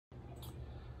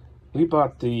We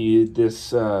bought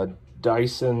this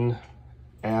Dyson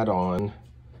add-on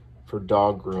for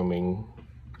dog grooming,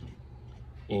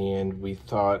 and we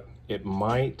thought it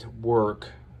might work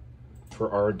for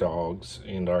our dogs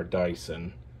and our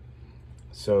Dyson.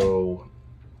 So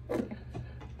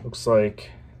looks like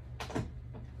I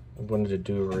wanted to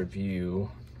do a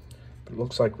review. It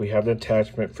looks like we have an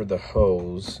attachment for the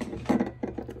hose,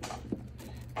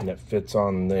 and it fits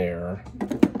on there.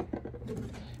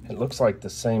 It looks like the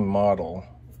same model,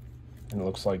 and it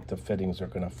looks like the fittings are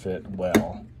going to fit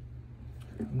well.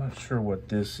 I'm not sure what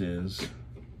this is,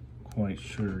 quite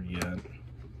sure yet,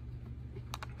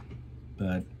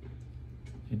 but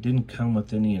it didn't come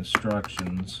with any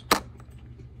instructions,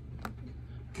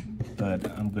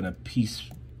 but I'm going to piece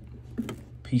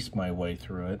my way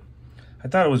through it. I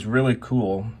thought it was really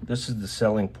cool. This is the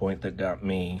selling point that got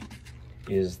me,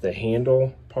 is the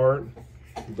handle part,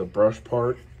 the brush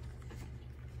part.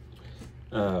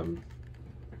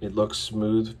 It looks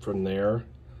smooth from there,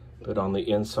 but on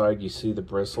the inside you see the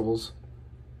bristles.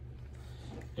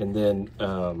 And then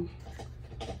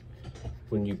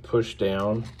when you push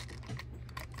down,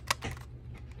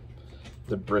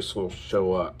 the bristles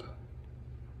show up.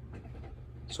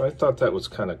 So I thought that was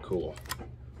kind of cool.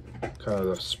 Kind of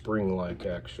a spring-like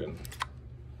action.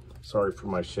 Sorry for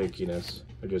my shakiness.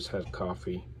 I just had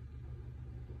coffee.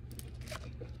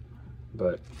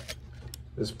 But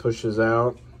this pushes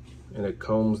out and it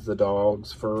combs the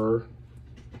dog's fur,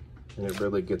 and it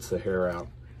really gets the hair out.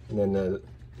 And then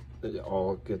it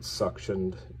all gets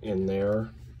suctioned in there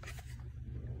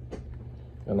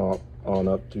and on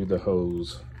up through the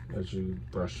hose as you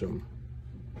brush them.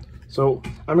 So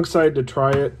I'm excited to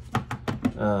try it.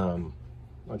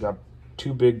 I got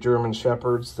two big German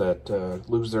Shepherds that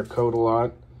lose their coat a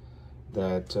lot,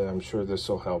 that I'm sure this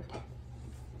will help.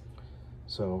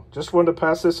 So just wanted to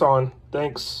pass this on.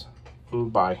 Thanks.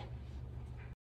 Bye.